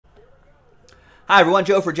Hi, everyone.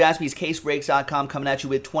 Joe for JaspysCaseBreaks.com coming at you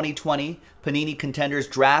with 2020 Panini Contenders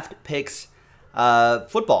Draft Picks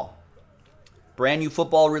Football. Brand new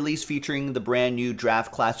football release featuring the brand new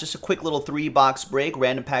draft class. Just a quick little 3-box break,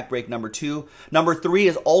 random pack break number 2. Number 3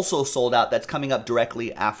 is also sold out. That's coming up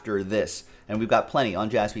directly after this. And we've got plenty on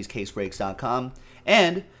JaspysCaseBreaks.com.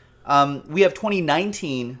 And we have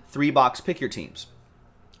 2019 3-box pick your teams.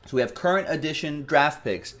 So we have current edition draft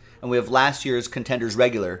picks, and we have last year's Contenders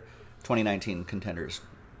regular 2019 Contenders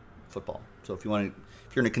football. So if you're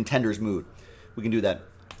in a Contenders mood, we can do that.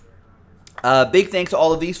 Big thanks to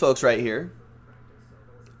all of these folks right here.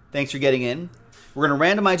 Thanks for getting in. We're going to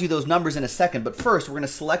randomize you those numbers in a second, but first we're going to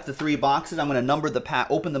select the 3 boxes. I'm going to number the pack,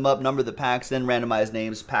 open them up, number the packs, then randomize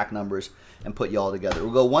names, pack numbers, and put you all together.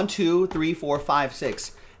 We'll go 1, 2, 3, 4, 5,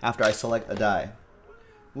 6 after I select a die.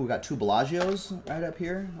 Ooh, we got 2 Bellagio's right up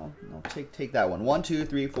here. I'll take that one. 1, 2,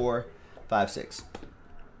 3, 4, 5, 6.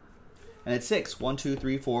 And it's 6. 1, 2,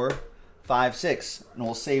 3, 4, 5, 6. And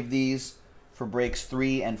we'll save these for breaks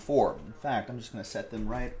 3 and 4. In fact, I'm just going to set them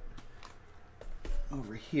right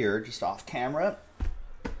over here, just off camera.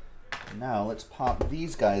 Now let's pop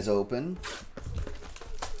these guys open.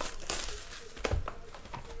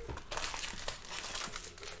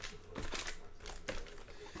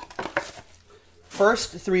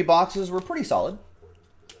 First 3 boxes were pretty solid.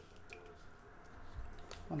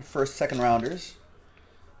 On the first, second rounders.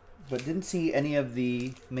 But didn't see any of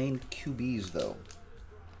the main QBs, though.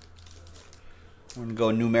 We're going to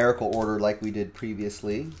go numerical order like we did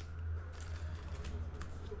previously.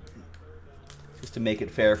 Just to make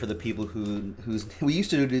it fair for the people we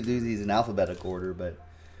used to do these in alphabetical order, but it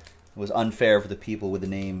was unfair for the people with a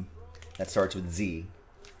name that starts with Z.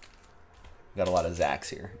 Got a lot of Zachs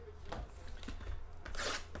here.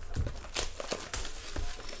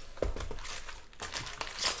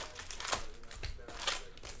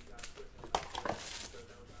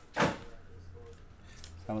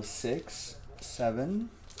 That was 6, 7,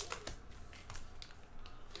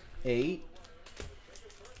 8.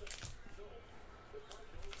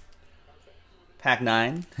 Pack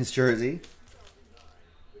 9, his jersey.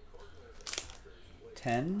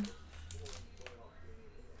 10.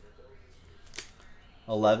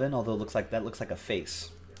 11, although that looks like a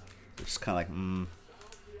face. It's kind of like,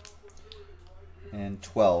 And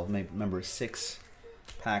 12, maybe, remember 6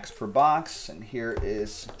 packs per box, and here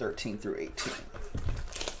is 13 through 18.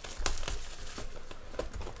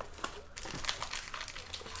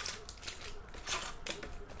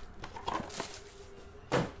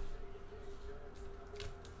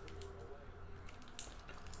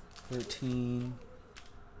 $13,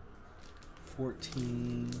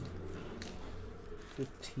 $14,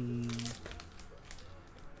 $15,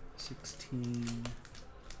 $16,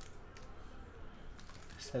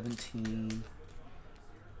 $17,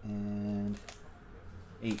 and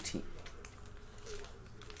 $18.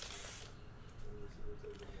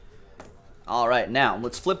 All right, now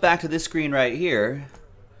let's flip back to this screen right here.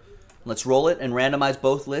 Let's roll it and randomize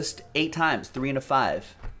both lists 8 times, 3 and a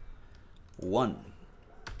 5. 1,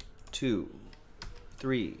 2,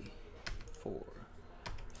 3, 4,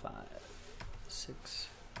 5, 6,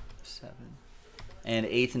 7, and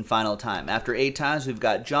 8th and final time. After 8 times, we've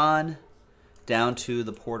got John down to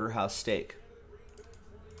the porterhouse steak.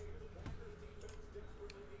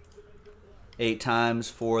 8 times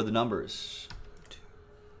for the numbers. 2,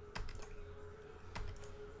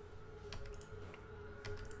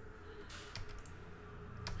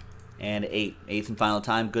 3. And 8. 8th and final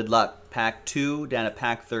time. Good luck. Pack 2 down at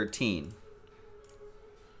pack 13.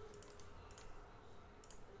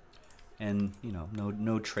 And, you know,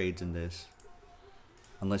 no trades in this.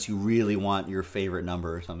 Unless you really want your favorite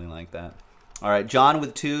number or something like that. All right, John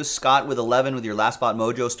with 2, Scott with 11 with your last spot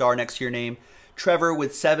mojo star next to your name. Trevor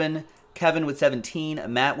with 7, Kevin with 17,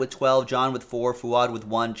 Matt with 12, John with 4, Fuad with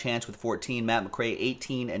 1, Chance with 14, Matt McCray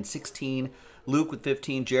 18 and 16, Luke with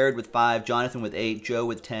 15, Jared with 5, Jonathan with 8, Joe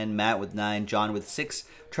with 10, Matt with 9, John with 6,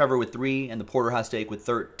 Trevor with 3, and the porterhouse steak with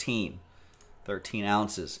 13. 13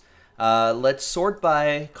 ounces. Let's sort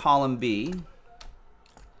by column B.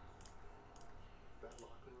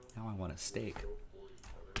 Now I want a steak.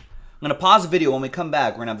 I'm going to pause the video. When we come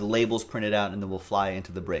back, we're going to have the labels printed out, and then we'll fly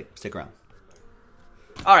into the break. Stick around.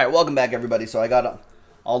 All right, welcome back, everybody. So I got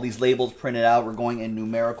all these labels printed out. We're going in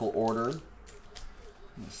numerical order.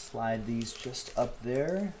 I'm going to slide these just up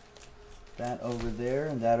there, that over there,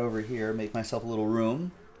 and that over here. Make myself a little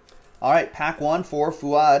room. All right, pack 1 for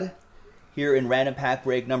Fuad here in random pack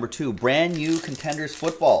break number 2. Brand new Contenders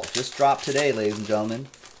football. Just dropped today, ladies and gentlemen.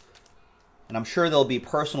 And I'm sure there'll be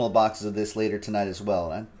personal boxes of this later tonight as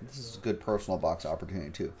well. This is a good personal box opportunity,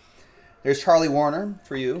 too. There's Charlie Warner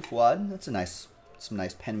for you, Fuad. That's a nice Some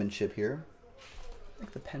nice penmanship here. I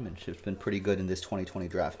think the penmanship's been pretty good in this 2020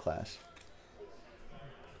 draft class.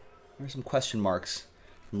 There's some question marks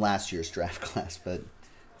from last year's draft class, but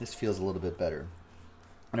this feels a little bit better.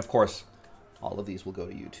 And of course, all of these will go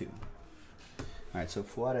to you too. All right, so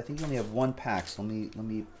Fuad, I think you only have one pack, so let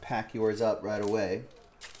me pack yours up right away.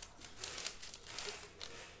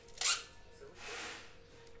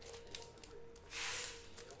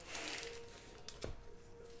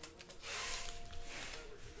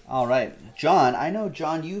 All right, John. I know,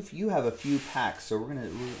 John. You have a few packs, so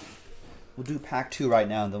we'll do pack 2 right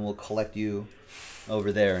now, and then we'll collect you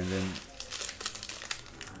over there, and then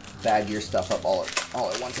bag your stuff up all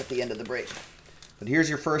at once at the end of the break. But here's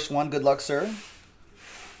your first one. Good luck, sir.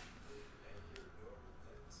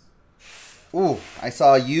 Ooh, I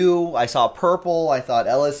saw you. I saw purple. I thought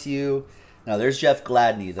LSU. No, there's Jeff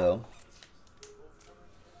Gladney though.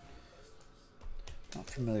 Not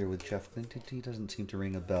familiar with Jeff. He doesn't seem to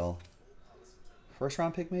ring a bell. First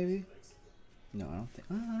round pick, maybe? No, I don't think.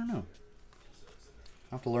 I don't know.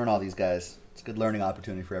 I have to learn all these guys. It's a good learning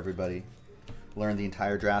opportunity for everybody. Learn the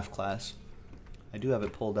entire draft class. I do have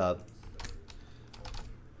it pulled up.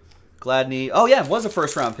 Gladney. Oh yeah, it was a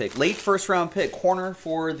first round pick. Late first round pick. Corner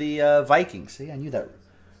for the Vikings. See, I knew that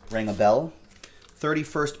rang a bell.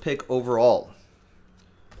 31st pick overall.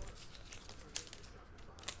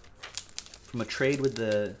 From a trade with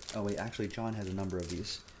the... Oh, wait. Actually, John has a number of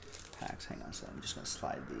these packs. Hang on a second. I'm just going to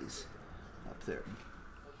slide these up there.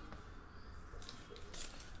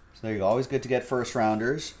 So there you go. Always good to get first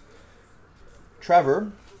rounders.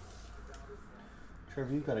 Trevor.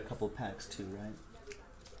 Trevor, you've got a couple of packs too, right?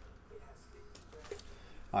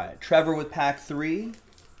 All right. Trevor with pack 3.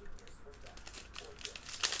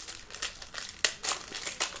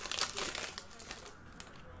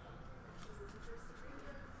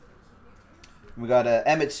 We got a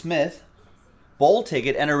Emmitt Smith bowl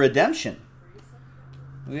ticket and a redemption.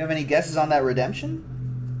 Do we have any guesses on that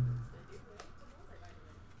redemption?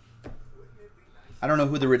 I don't know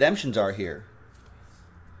who the redemptions are here.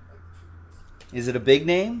 Is it a big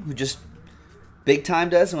name who just big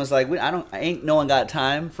timed us and was like, I ain't no one got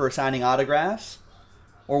time for signing autographs?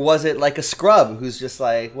 Or was it like a scrub who's just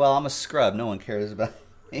like, well, I'm a scrub. No one cares about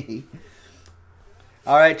me.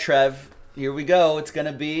 All right, Trev. Here we go. It's going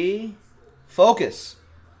to be... Focus.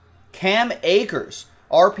 Cam Akers,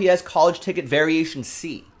 RPS College Ticket Variation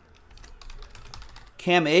C.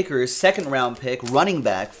 Cam Akers, second round pick, running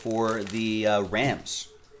back for the Rams.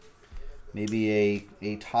 Maybe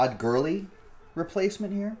a Todd Gurley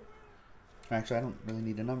replacement here. Actually, I don't really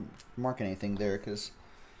need to mark anything there because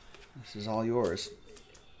this is all yours.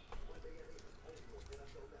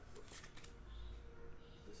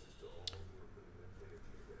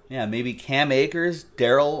 Yeah, maybe Cam Akers,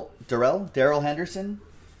 Darrell Henderson.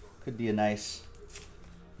 Could be a nice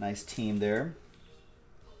team there.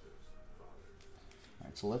 All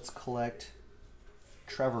right, so let's collect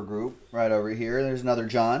Trevor Group right over here. There's another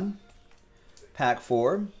John. Pack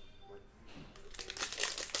 4.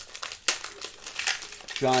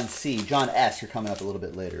 John C. John S. You're coming up a little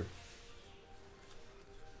bit later.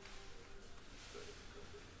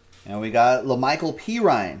 And we got LaMichael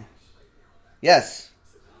Pirine. Yes.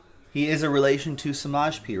 He is a relation to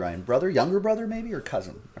Samaj P. Ryan. Brother, younger brother maybe, or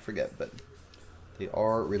cousin? I forget, but they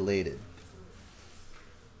are related.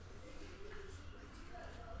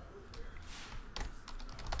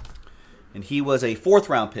 And he was a 4th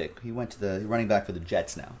round pick. He went to the running back for the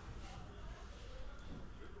Jets now.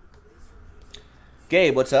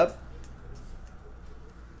 Gabe, what's up?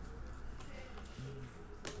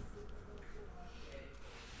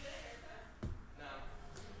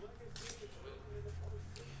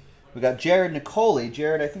 We got Jared Nicoli.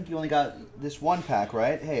 Jared, I think you only got this one pack,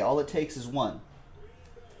 right? Hey, all it takes is one.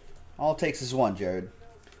 All it takes is one, Jared.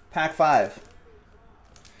 Pack 5.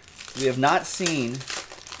 We have not seen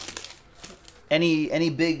any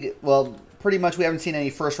big, well, pretty much we haven't seen any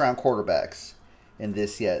first-round quarterbacks in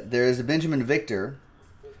this yet. There's a Benjamin Victor,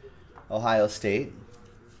 Ohio State.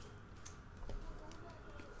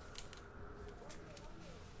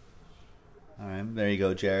 All right, there you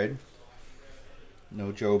go, Jared.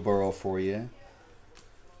 No Joe Burrow for you.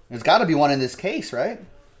 There's got to be one in this case, right?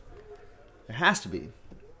 There has to be.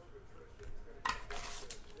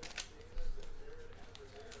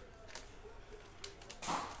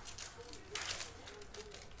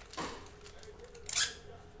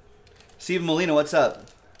 Steve Molina, what's up?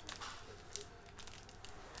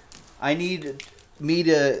 You need me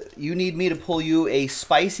to pull you a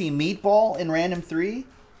spicy meatball in random 3?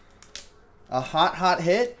 A hot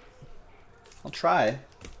hit? I'll try.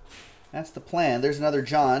 That's the plan. There's another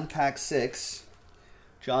John, pack 6.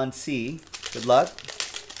 John C. Good luck. I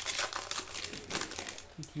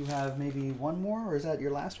think you have maybe one more, or is that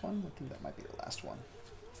your last one? I think that might be your last one.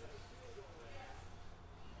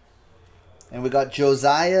 And we got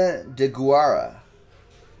Josiah DeGuara,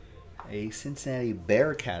 a Cincinnati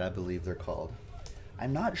Bearcat, I believe they're called.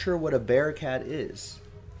 I'm not sure what a Bearcat is.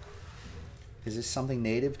 Is this something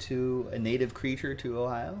native to a native creature to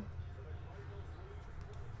Ohio?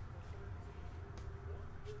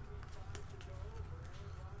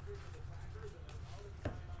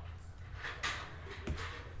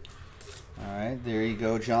 All right, there you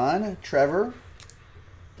go, John. Trevor.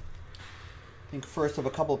 I think first of a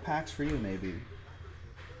couple of packs for you, maybe.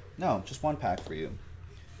 No, just one pack for you.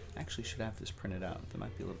 Actually, should have this printed out. That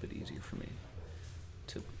might be a little bit easier for me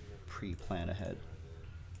to pre-plan ahead.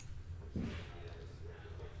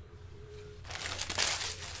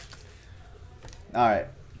 All right.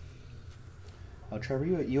 Oh, Trevor,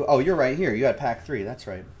 you're right here. You had pack 3. That's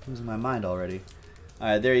right. Losing my mind already. All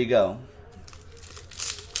right, there you go.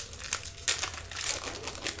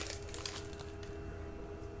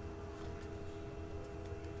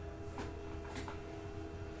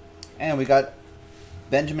 And we got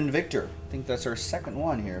Benjamin Victor. I think that's our second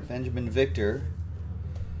one here. Benjamin Victor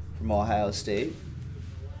from Ohio State.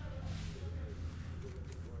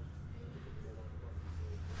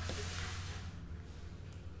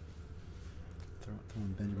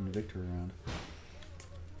 Throwing Benjamin Victor around.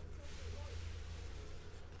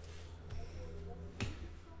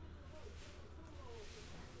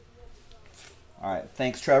 All right,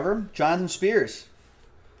 thanks, Trevor. Jonathan Spears.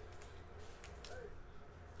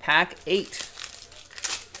 Pack 8.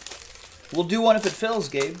 We'll do one if it fills,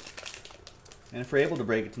 Gabe. And if we're able to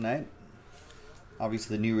break it tonight.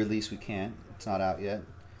 Obviously, the new release we can't. It's not out yet.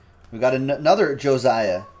 We got another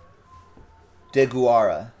Josiah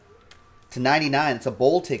DeGuara. To 99. It's a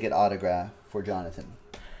bowl ticket autograph for Jonathan.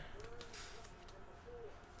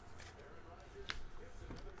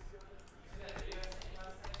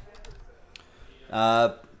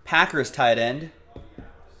 Packers tight end.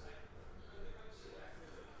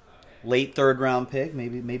 Late 3rd round pick.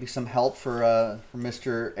 Maybe some help for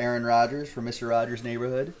Mr. Aaron Rodgers, for Mr. Rodgers'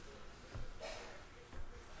 neighborhood.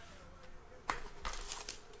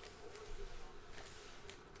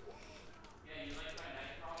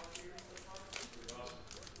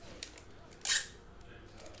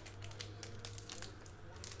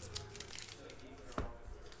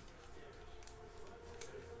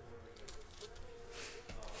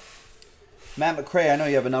 Matt McCray, I know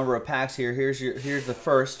you have a number of packs here. Here's the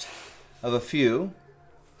first of a few.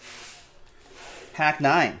 Pack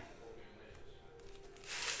 9.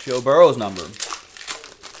 Joe Burrow's number.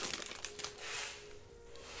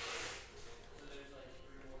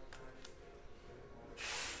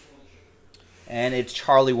 And it's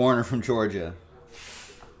Charlie Warner from Georgia.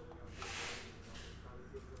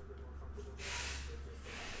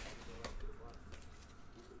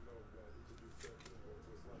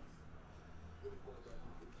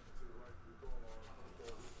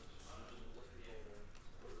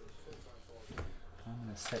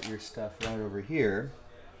 Set your stuff right over here.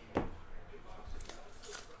 I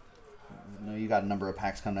know you got a number of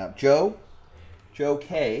packs coming up. Joe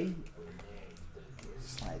K.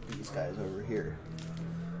 Slide these guys over here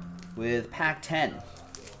with pack 10.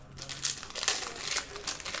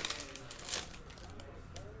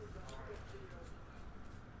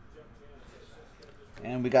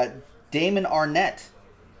 And we got Damon Arnett.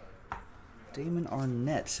 Damon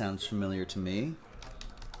Arnett sounds familiar to me.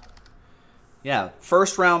 Yeah,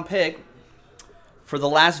 1st round pick for the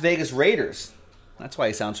Las Vegas Raiders. That's why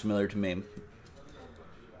he sounds familiar to me.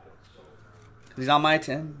 He's on my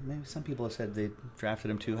team. Maybe some people have said they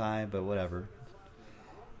drafted him too high, but whatever.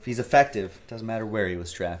 If he's effective, doesn't matter where he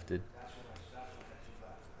was drafted.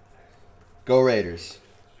 Go Raiders.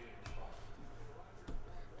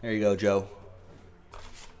 There you go, Joe.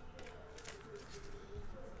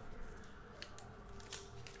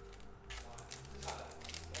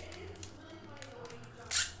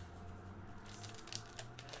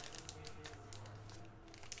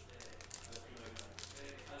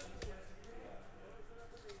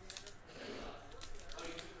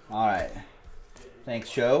 All right.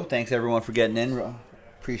 Thanks, Joe. Thanks, everyone, for getting in.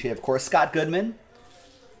 Appreciate it, of course. Scott Goodman.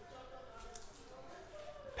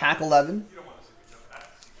 Pack 11.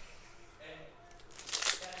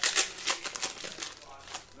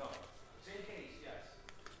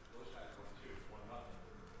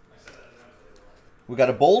 We got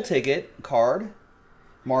a bowl ticket card,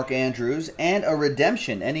 Mark Andrews, and a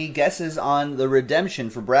redemption. Any guesses on the redemption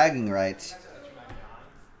for bragging rights?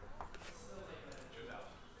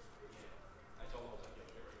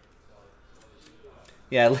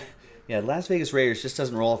 Yeah, Yeah, Las Vegas Raiders just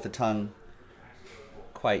doesn't roll off the tongue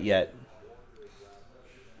quite yet.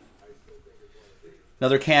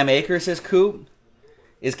 Another Cam Akers, says Coop.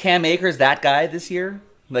 Is Cam Akers that guy this year?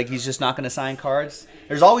 Like he's just not going to sign cards?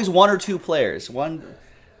 There's always one or two players.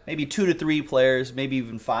 Maybe 2 to 3 players, maybe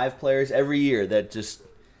even 5 players every year that just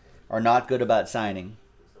are not good about signing.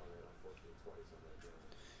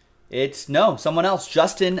 No, someone else.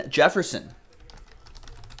 Justin Jefferson,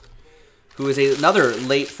 who is another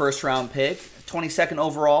late first-round pick, 22nd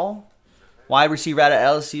overall, wide receiver out of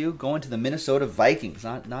LSU, going to the Minnesota Vikings.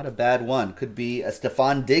 Not a bad one. Could be a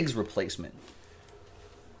Stephon Diggs replacement.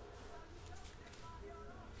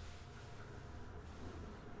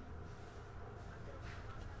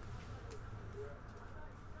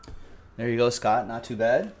 There you go, Scott. Not too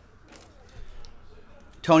bad.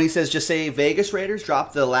 Tony says, just say Vegas Raiders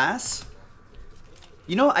dropped the last.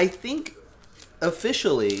 You know, I think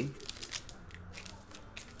officially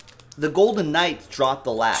the Golden Knights dropped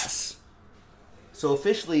the last. So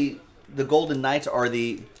officially the Golden Knights are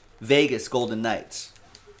the Vegas Golden Knights.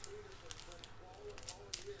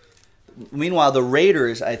 Meanwhile, the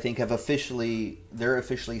Raiders, I think, they're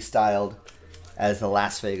officially styled as the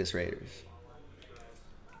Las Vegas Raiders.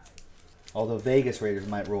 Although Vegas Raiders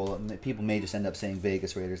might roll. People may just end up saying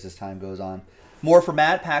Vegas Raiders as time goes on. More for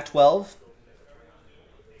Matt, Pac-12.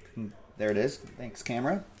 There it is. Thanks,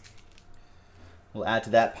 camera. We'll add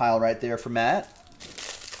to that pile right there for Matt.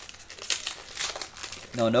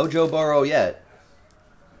 No Joe Burrow yet.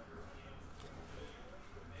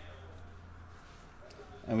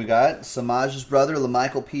 And we got Samaj's brother,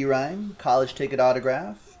 LaMichael Pirine, college ticket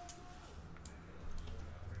autograph.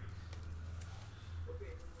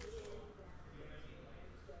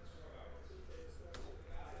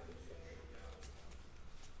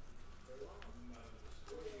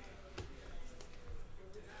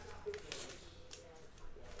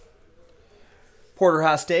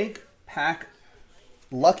 Porterhouse Steak, pack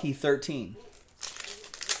Lucky 13.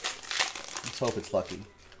 Let's hope it's lucky.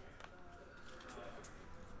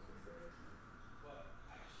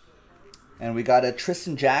 And we got a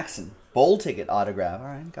Tristan Jackson bowl ticket autograph. All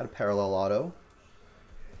right, got a parallel auto.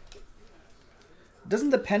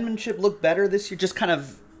 Doesn't the penmanship look better this year? Just kind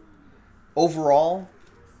of overall?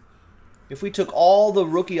 If we took all the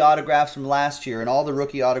rookie autographs from last year and all the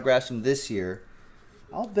rookie autographs from this year,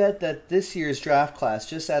 I'll bet that this year's draft class,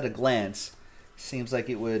 just at a glance, seems like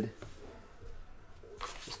it would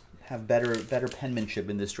have better penmanship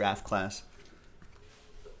in this draft class.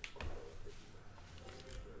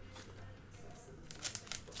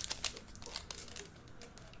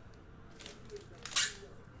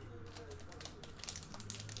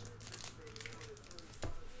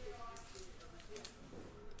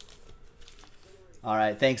 All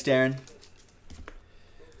right, thanks, Darren.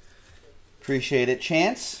 Appreciate it.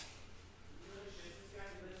 Chance.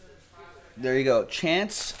 There you go.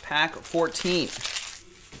 Chance, pack 14.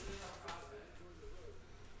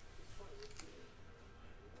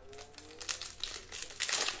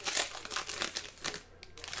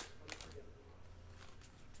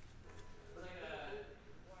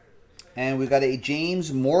 And we've got a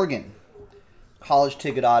James Morgan college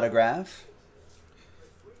ticket autograph.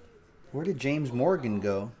 Where did James Morgan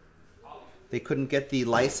go? They couldn't get the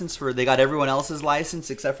license for, they got everyone else's license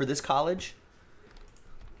except for this college.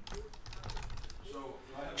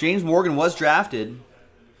 James Morgan was drafted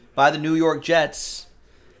by the New York Jets.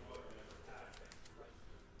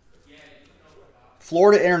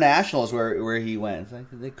 Florida International is where he went.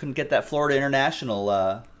 They couldn't get that Florida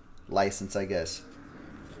International license, I guess.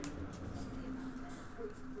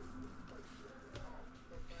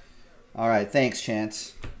 All right, thanks,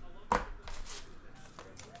 Chance.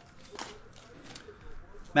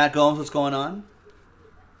 Matt Gomes, what's going on?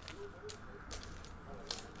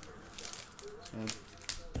 So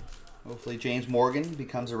hopefully James Morgan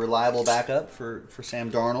becomes a reliable backup for Sam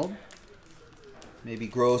Darnold. Maybe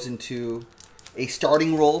grows into a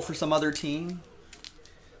starting role for some other team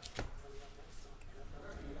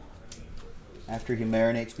after he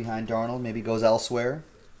marinates behind Darnold. Maybe goes elsewhere.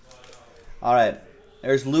 All right,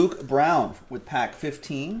 there's Luke Brown with pack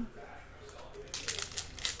 15.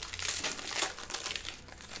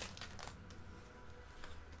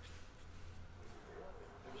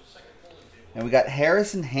 And we got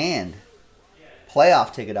Harrison Hand,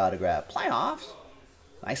 playoff ticket autograph. Playoffs?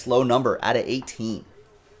 Nice low number out of 18.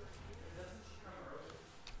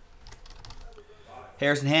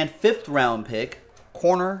 Harrison Hand, 5th round pick,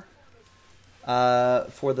 corner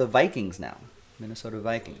for the Vikings now. Minnesota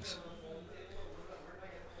Vikings.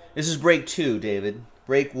 This is break 2, David.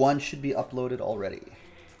 Break 1 should be uploaded already.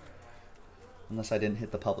 Unless I didn't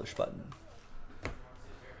hit the publish button.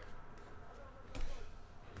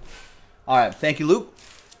 All right. Thank you, Luke.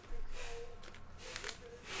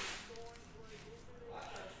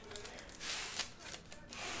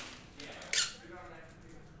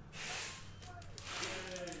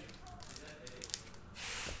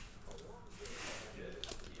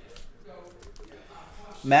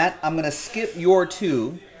 Matt, I'm going to skip your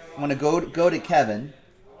 2. I'm going to go to Kevin.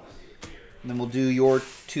 And then we'll do your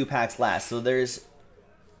 2 packs last. So there's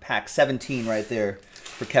pack 17 right there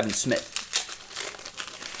for Kevin Smith.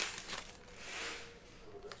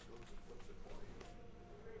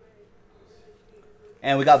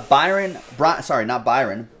 And we got Brian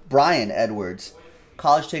Edwards.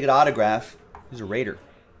 College ticket autograph. He's a Raider.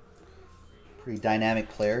 Pretty dynamic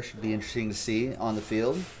player. Should be interesting to see on the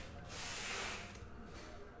field.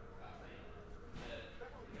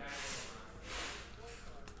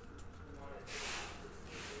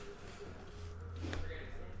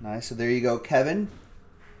 Nice. So there you go, Kevin.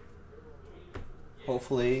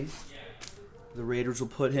 Hopefully the Raiders will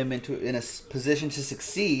put him in a position to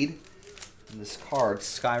succeed. And this card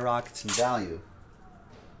skyrockets in value.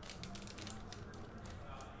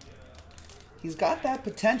 He's got that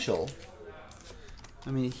potential.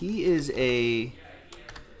 I mean, he is a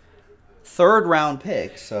 3rd round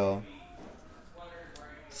pick, so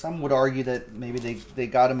some would argue that maybe they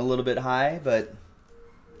got him a little bit high, but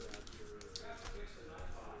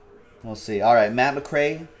we'll see. All right, Matt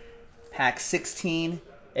McRae, pack 16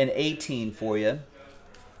 and 18 for you.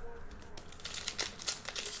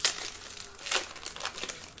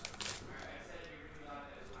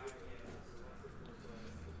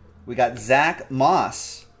 We got Zach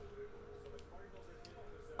Moss.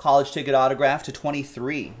 College ticket autograph to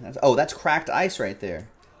 23. That's cracked ice right there.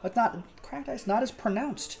 But not cracked ice, not as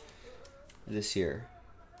pronounced this year.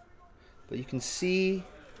 But you can see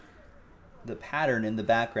the pattern in the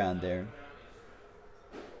background there,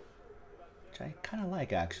 which I kind of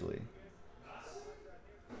like, actually.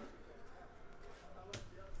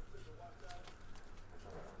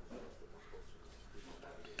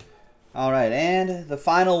 All right, and the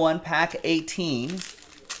final one, pack 18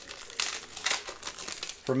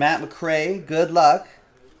 for Matt McRae. Good luck.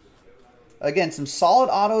 Again, some solid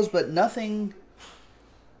autos, but nothing.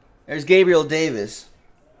 There's Gabriel Davis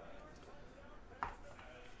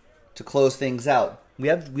to close things out. We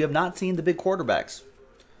have not seen the big quarterbacks.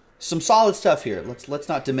 Some solid stuff here. Let's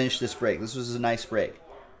not diminish this break. This was a nice break.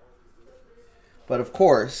 But of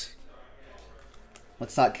course,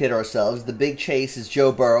 let's not kid ourselves. The big chase is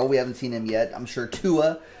Joe Burrow. We haven't seen him yet. I'm sure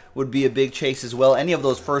Tua would be a big chase as well. Any of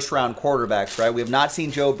those first-round quarterbacks, right? We have not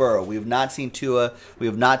seen Joe Burrow. We have not seen Tua. We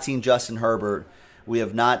have not seen Justin Herbert. We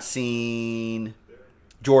have not seen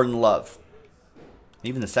Jordan Love.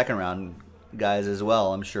 Even the second-round guys as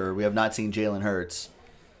well, I'm sure. We have not seen Jalen Hurts.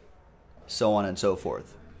 So on and so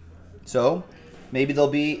forth. So maybe they'll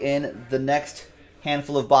be in the next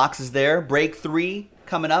handful of boxes there. Break 3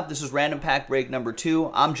 coming up. This is Random Pack Break number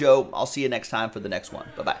 2. I'm Joe. I'll see you next time for the next one.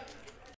 Bye-bye.